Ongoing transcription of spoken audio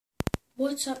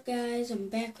What's up, guys? I'm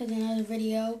back with another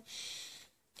video.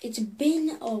 It's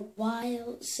been a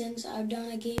while since I've done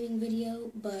a gaming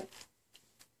video, but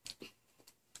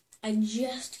I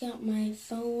just got my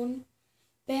phone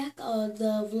back.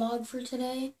 The vlog for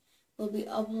today will be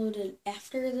uploaded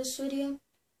after this video,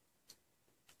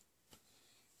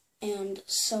 and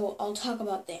so I'll talk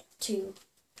about that too.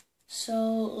 So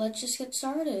let's just get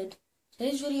started.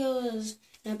 Today's video is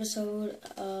an episode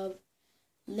of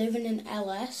Livin in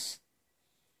LS.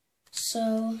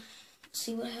 So,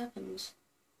 see what happens.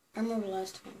 I remember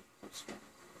last time.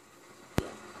 Yeah.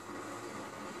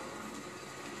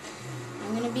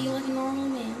 I'm gonna be like a normal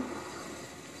man.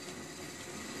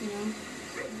 You know?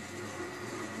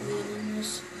 Living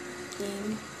this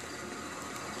game.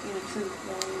 I'm gonna turn the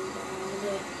volume down a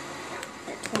bit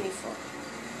at 24.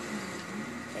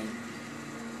 Okay.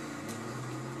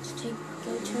 Let's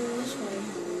go turn this way.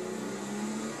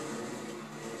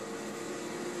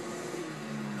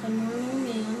 A normal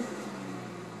man.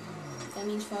 That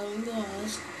means following the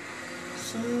laws.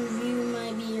 Some of you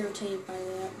might be irritated by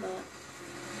that, but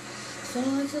so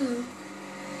like to do.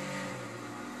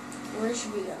 Where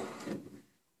should we go?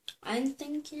 I'm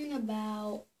thinking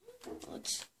about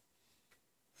let's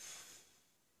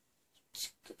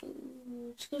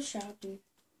go shopping.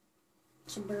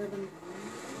 Suburban.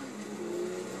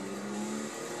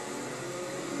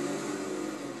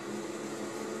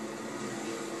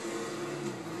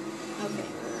 Okay,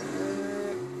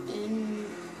 in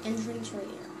entrance right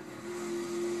here.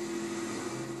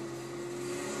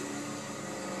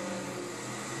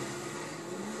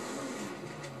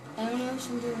 I don't know if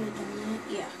some people have done that.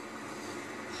 Yeah.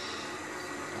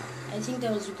 I think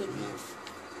that was good enough.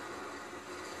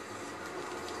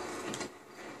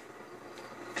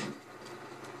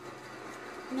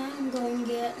 Now I'm going to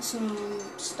get some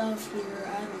stuff here.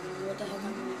 I don't know what the heck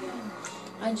I'm going to get.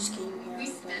 I just came here. We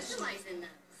specialize in those.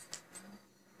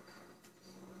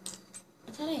 I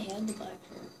thought I had the black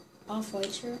shirt.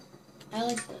 Off-white shirt. I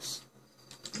like this.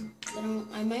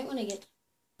 I might want to get...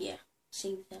 Yeah,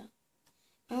 save that.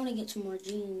 I want to get some more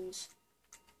jeans.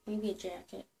 Maybe a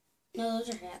jacket. No, those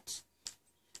are hats.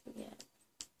 Yeah.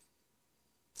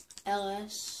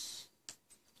 LS.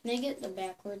 Can I get the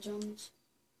backwards ones?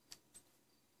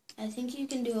 I think you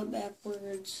can do it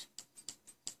backwards.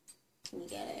 Let me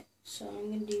get it. So I'm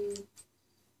going to do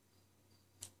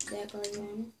that guard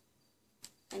one.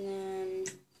 And then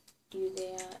do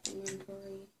that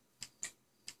inventory.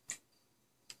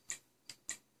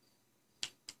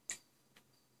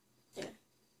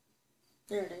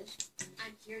 There it is.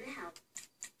 I'm here to help.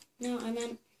 No, I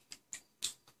meant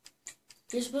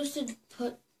you're supposed to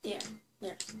put there.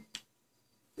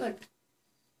 Good.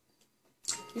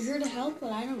 You're here to help,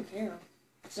 but I don't care.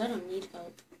 Because I don't need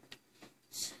help.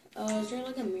 Is there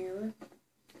like a mirror?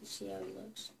 Let's see how he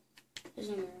looks. There's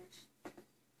no mirrors.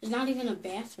 There's not even a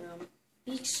bathroom. What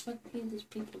do you expect these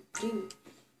people to do?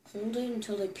 Hold it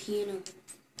until they pee in a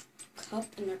cup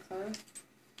in their car?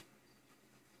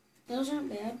 Those aren't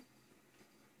bad.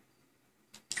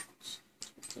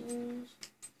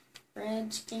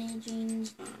 Red skinny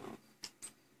jeans. I don't know.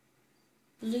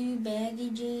 Blue baggy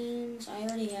jeans. I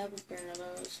already have a pair of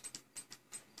those.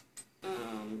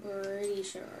 Pretty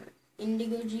sure.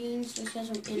 Indigo jeans. This has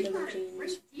some indigo jeans.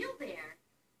 Great deal there.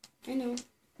 I know.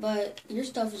 But your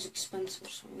stuff is expensive,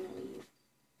 so I'm gonna leave.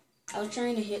 I was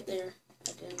trying to hit there.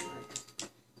 That didn't work.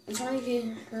 I'm sorry if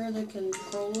you heard the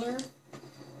controller.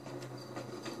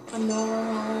 I'm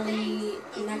normally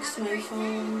next to my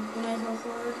phone when I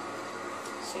record.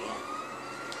 So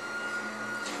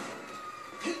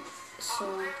yeah. So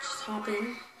just hop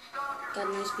in. Got a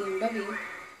nice BMW.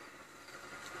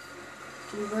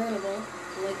 Convertible.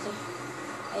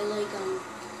 I like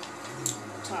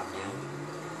top down.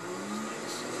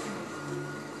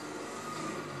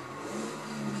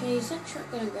 Okay, is that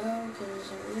truck gonna go?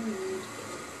 Because I really need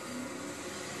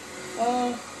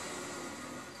to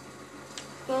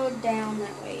go down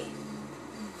that way.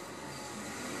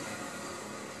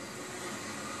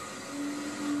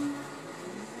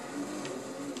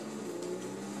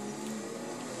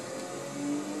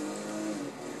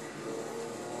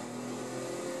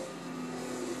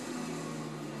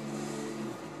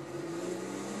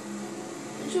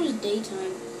 This was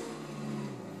daytime.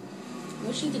 I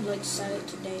wish you could like set it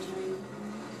to daytime.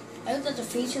 I hope that's a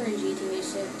feature in GTA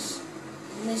 6.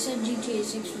 And they said GTA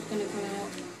 6 was gonna come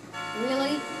out.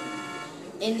 Really?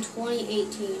 In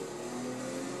 2018.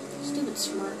 Stupid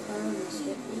smart car almost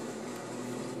hit me.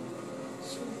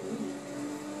 So rude.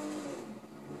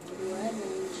 Red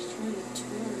one just trying to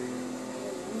turn.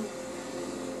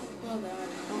 Oh god.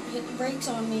 Don't hit the brakes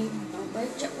on me. Don't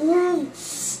Oh,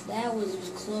 that was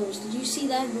close. Did you see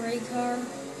that gray car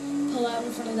pull out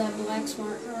in front of that black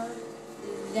smart car?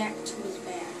 That was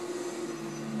bad.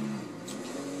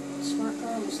 Smart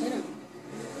car almost hit him.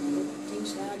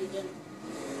 Thanks God he didn't.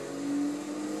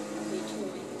 Okay, 2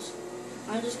 lanes.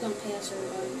 I'm just gonna pass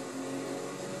everybody.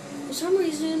 For some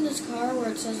reason, this car where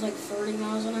it says like 30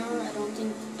 miles an hour, I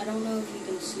don't know if you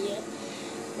can see it,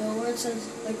 but where it says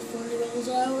like 40 miles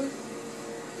an hour,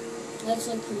 that's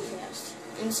like pretty fast.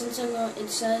 And since it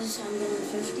says I'm going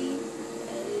 50,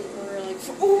 or like,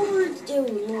 oh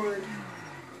Lord.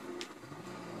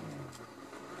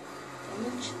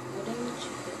 Damage? What damage?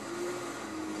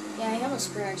 Yeah, I have a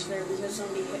scratch there because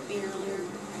somebody hit me earlier.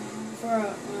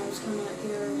 When I was coming up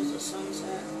here, it was the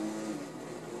sunset.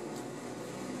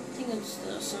 I think it's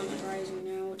the sun is rising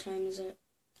now. What time is it?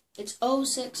 It's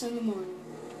 06 in the morning.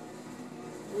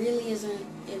 Really isn't,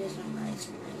 it isn't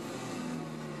rising right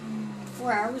now.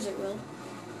 4 hours it will.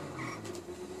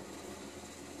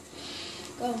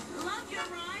 Go. Love your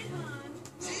ride, hon.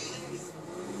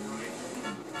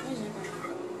 Where's it going?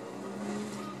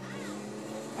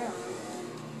 I don't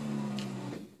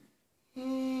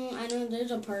know. I know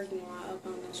there's a parking lot up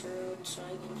on this road, so I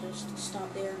can just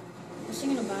stop there. I was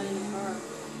thinking of buying a car.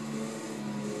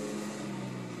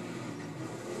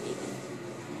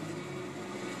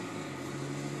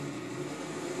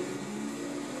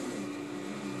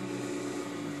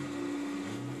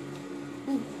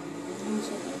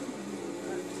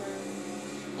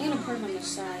 I'm gonna park on the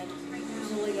side.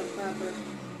 It's only a proper.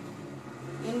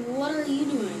 And what are you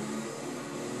doing?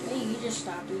 Hey, you just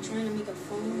stopped. Are you trying to make a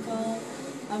phone call?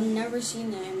 I've never seen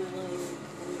that in my life.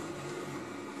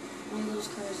 One of those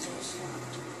cars just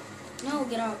stopped. No,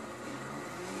 get out.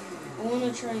 I want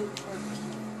to try and park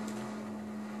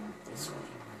this way.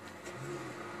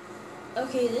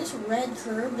 Okay, this red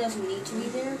curb doesn't need to be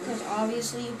there because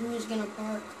obviously who's gonna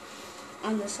park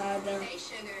on the side there? Hey,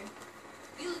 sugar.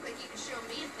 You look like you can show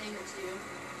me a thing or two.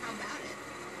 How about it?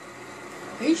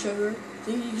 Hey, sugar.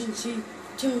 Think you can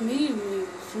tell me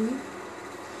food?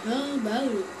 How about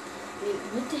it? Wait,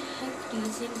 what the heck do you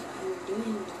think I'm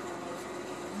doing with my life?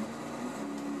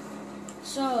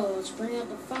 So, let's bring out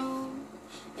the phone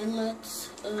and let's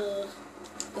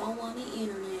go on the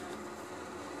internet.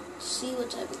 See what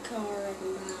type of car I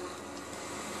can buy.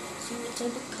 See what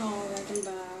type of car I can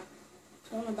buy.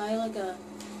 So I want to buy like a,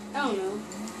 I don't know,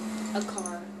 a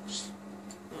car. Just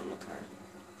a normal car.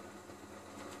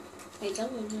 Wait,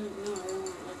 that was, no, I don't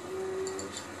want like a normal.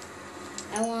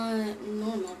 I want a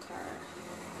normal car.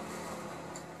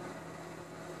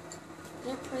 Is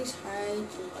that price high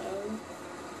to low?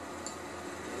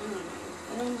 I don't know.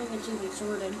 I don't think it's even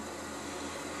sorted.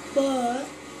 But,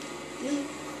 yeah.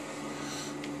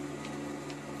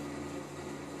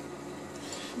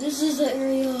 This is the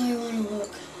area I want to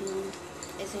look,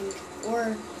 I think. Or,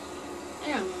 I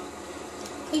don't know.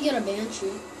 Could get a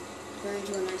Banshee. Turn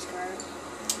into a nice car.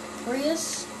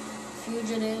 Prius,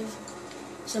 Fugitive,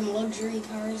 some luxury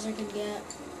cars I could get.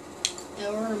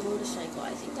 Or a motorcycle.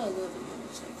 I think I'll go with a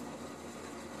motorcycle.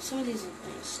 Some of these look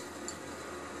nice.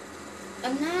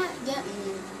 I'm not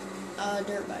getting a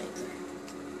dirt bike.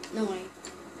 No way.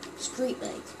 Street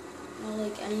bike. Not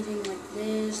like anything like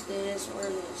this, or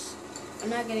this. I'm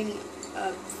not getting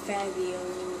a Fabio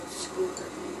scooter.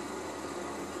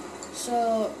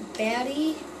 So,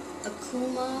 Batty,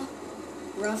 Akuma,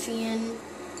 Ruffian,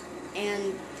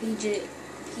 and PCJ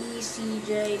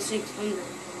 600.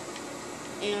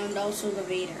 And also the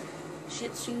Vader. Shih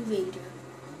Tzu Vader.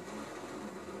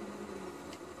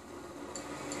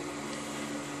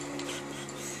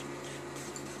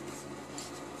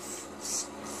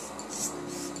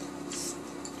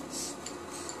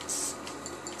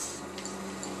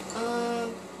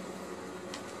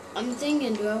 I'm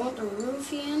thinking, do I want the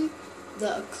Ruffian,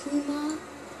 the Akuma,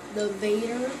 the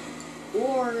Vader,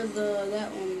 or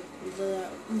that one?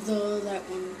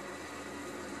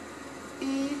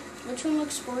 Which one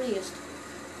looks sportiest?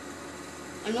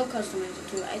 I know customize it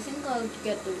too. I think I'll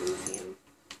get the Ruffian.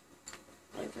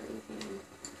 I like the Ruffian.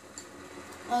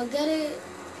 I'll get it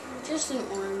just in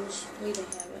orange. Way to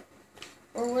have it.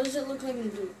 Or what does it look like in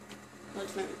blue?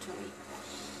 Let's not tell me.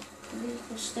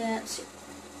 Vehicle stats.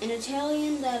 An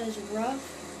Italian that is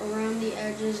rough around the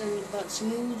edges but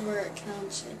smooth where it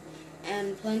counts it,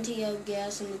 and plenty of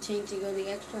gas in the tank to go the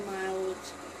extra mile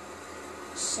with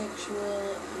sexual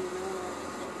and moral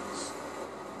things.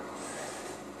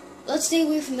 Let's stay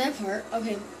away from that part.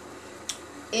 Okay.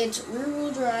 It's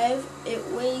rear-wheel drive. It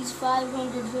weighs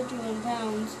 551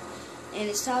 pounds, and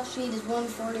its top speed is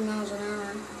 140 miles an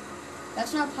hour.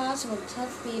 That's not possible. The top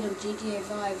speed of GTA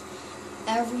 5.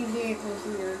 Every vehicle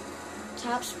here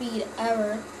top speed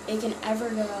ever it can ever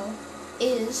go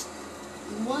is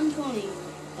 120,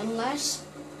 unless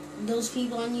those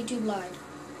people on YouTube lied.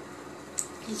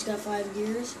 It's got 5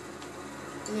 gears,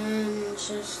 and it's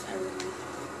just everything.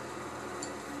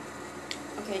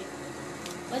 Okay,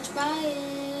 let's buy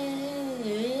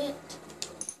it.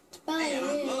 Let's buy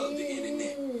it.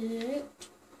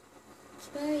 Let's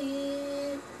buy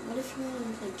it. What if you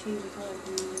want to like change the color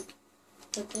from like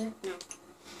up there? No.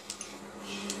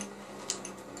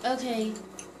 Okay.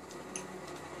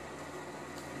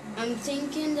 I'm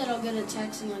thinking that I'll get a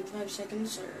text in like 5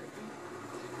 seconds, or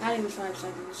not even 5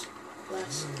 seconds,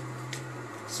 less.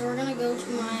 So we're gonna go to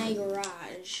my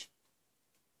garage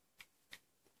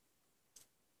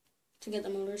to get the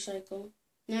motorcycle.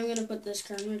 Now I'm gonna put this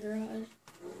car in my garage.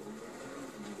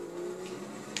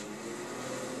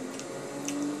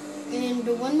 And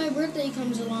when my birthday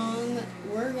comes along,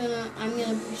 I'm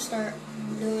gonna start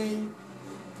doing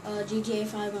GTA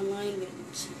 5 online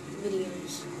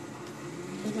videos.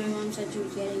 Because my mom said she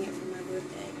was getting it for my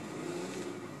birthday.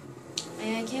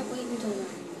 And I can't wait until then.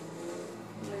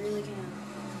 I really can't.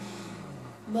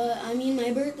 But, I mean,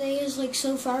 my birthday is, like,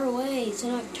 so far away. It's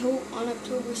on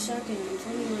October 2nd. It's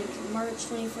only, like, March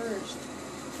 21st.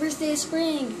 First day of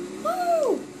spring.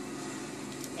 Woo!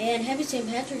 And happy St.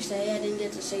 Patrick's Day. I didn't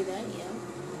get to say that yet.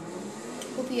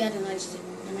 Hope you had a nice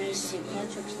St.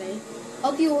 Patrick's Day.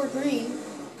 Hope you wore green,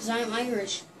 because I'm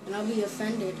Irish. And I'll be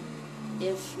offended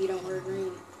if you don't wear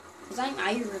green. Because I'm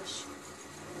Irish.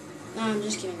 No, I'm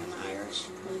just kidding. I'm not Irish.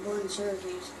 I was born in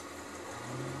Syracuse.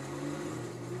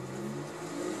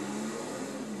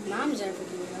 Mom's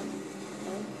African,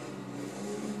 though.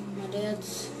 My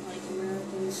dad's, like,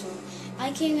 American, so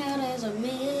I came out as a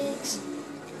mix.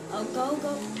 Oh, go.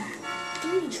 Who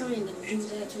are you trying to do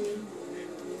that to me?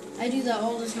 I do that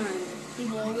all the time.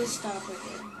 People always stop with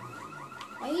it.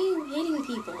 Why are you hitting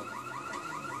people?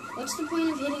 What's the point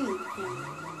of hitting him?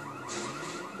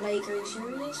 Like, are you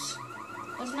serious?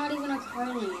 That's not even a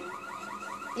car lane.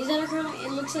 Is that a car lane?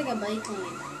 It looks like a bike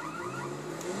lane.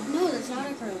 No, that's not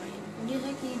a car lane. What the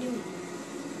heck are you doing?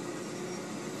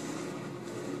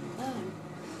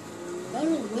 By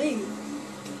the way,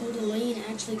 how the lane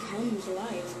actually comes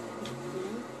alive, you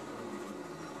know?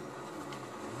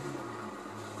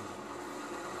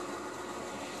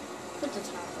 Put the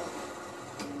top up.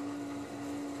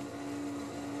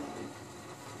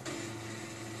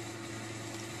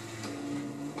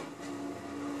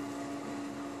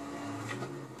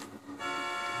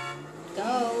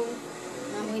 Go.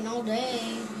 Not waiting all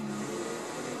day.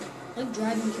 Like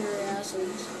driving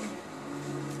curiosities.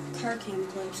 Car cam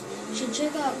clips. You should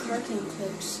check out car cam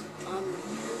clips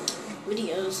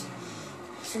videos.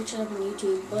 Search it up on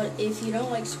YouTube. But if you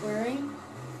don't like swearing,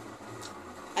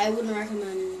 I wouldn't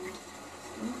recommend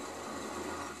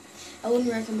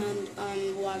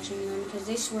watching them, because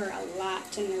they swear a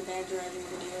lot in their bad driving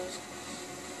videos.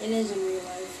 It is in real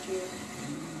life too.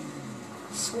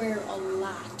 Swear a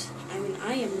lot. I mean,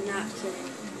 I am not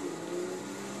kidding.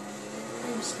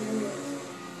 I'm serious.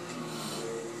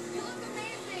 You look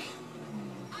amazing.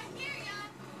 I hear ya.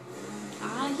 I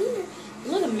hear.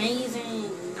 You look amazing.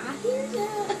 I hear ya.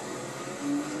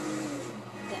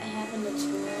 That happened at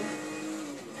school.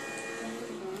 What is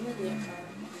wrong with your car?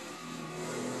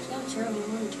 It's got a terrible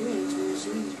horn too, and it's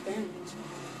Mercedes Benz.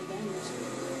 The Benz.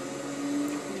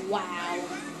 Wow.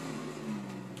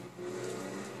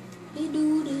 They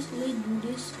do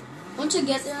this. Once I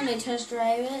get there and I test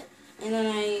drive it, and then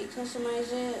I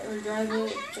customize it or drive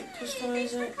it to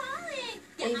customize it,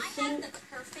 I think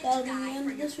that'll be the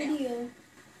end of this video.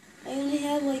 I only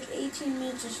have like 18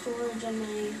 minutes of storage on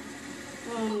my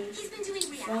He's been doing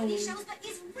reality phone, shows, but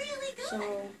he's really good. so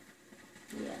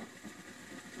yeah.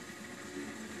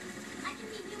 I can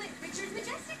meet you at Richard's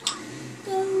Majestic Lot.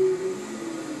 Go.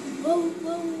 Whoa.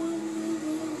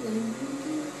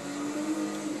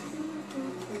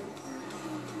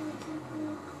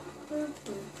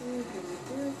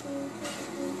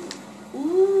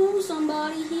 Ooh,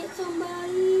 somebody hit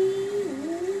somebody.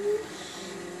 Ooh.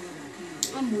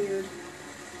 I'm weird.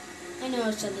 I know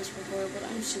I've said this before, but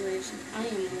I'm serious. I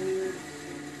am weird.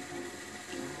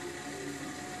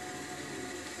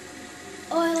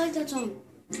 Oh, I like that song.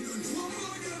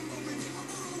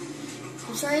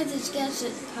 I'm sorry if this gets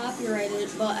it copyrighted,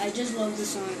 but I just love the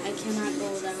song. I cannot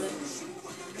go without it.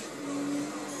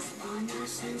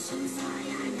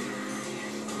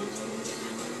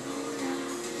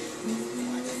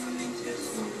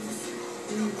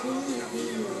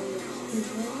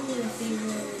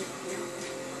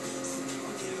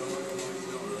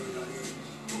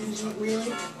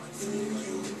 Really?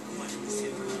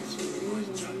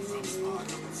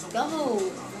 Go!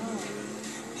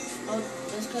 Oh,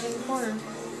 let's cut in the corner.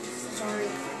 Sorry.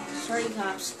 Sorry,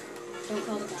 cops. Don't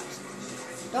call the cops.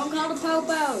 Don't call the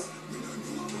popo!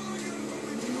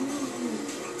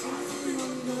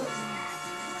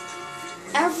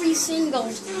 Every single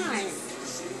time.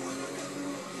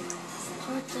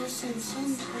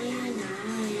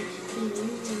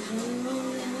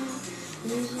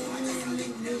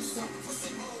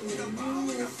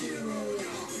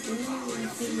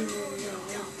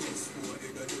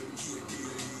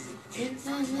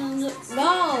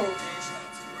 Go!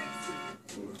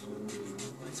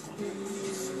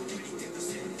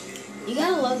 You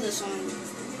gotta love this song.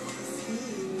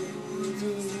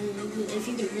 If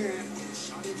you can hear it.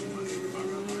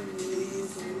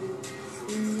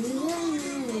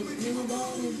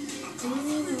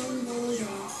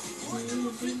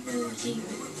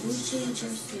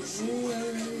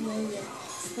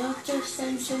 Doctor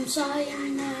sent some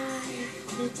cyanide.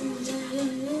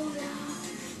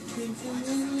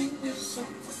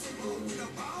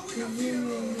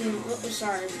 Oh,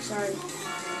 sorry.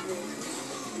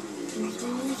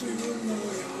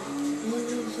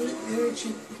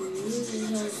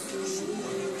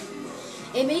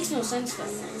 It makes no sense though.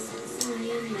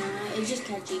 It's just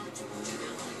catchy.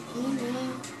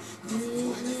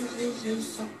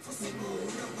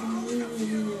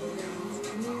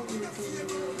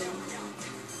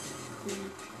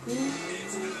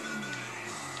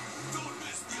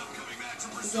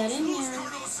 Get in there.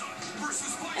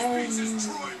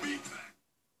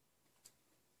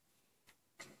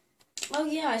 Oh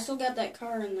yeah, I still got that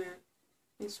car in there.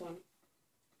 This one.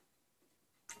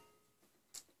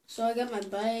 So I got my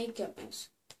bike, got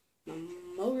my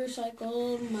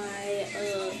motorcycle, my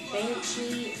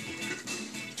Banshee.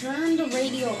 Turn the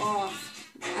radio off.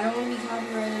 I don't want to be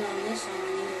copyrighted on this song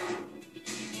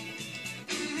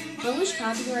either. I wish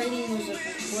copywriting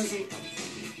wasn't.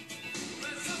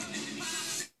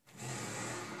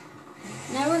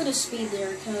 Now we're gonna speed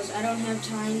there because I don't have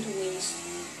time to waste.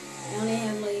 I only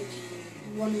have like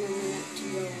 1 more minute to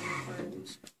go on the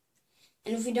cards.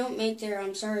 And if we don't make there,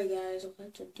 I'm sorry guys, I'll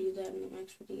have to do that in the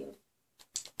next video.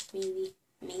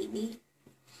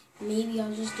 Maybe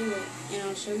I'll just do it, and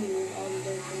I'll show you all the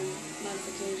different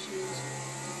modifications.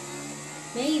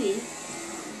 Maybe.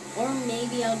 Or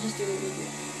maybe I'll just do it with you.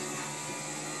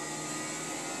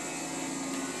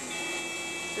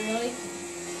 Really?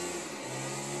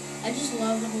 I just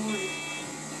love the horn.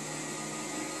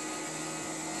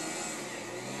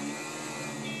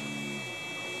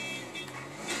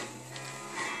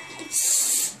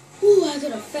 Ooh, I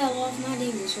could have fell off my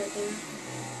dingus right there.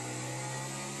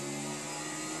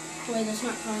 Wait, that's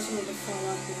not possible to fall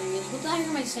off the dingus. What the heck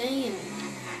am I saying?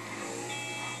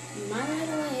 Am I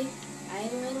right away?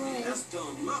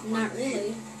 Not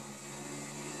really.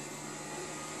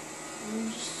 I'm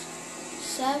just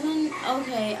 7.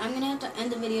 Okay, I'm gonna have to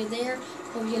end the video there.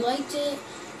 Hope you liked it.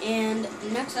 And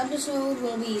next episode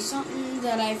will be something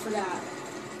that I forgot.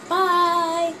 Bye!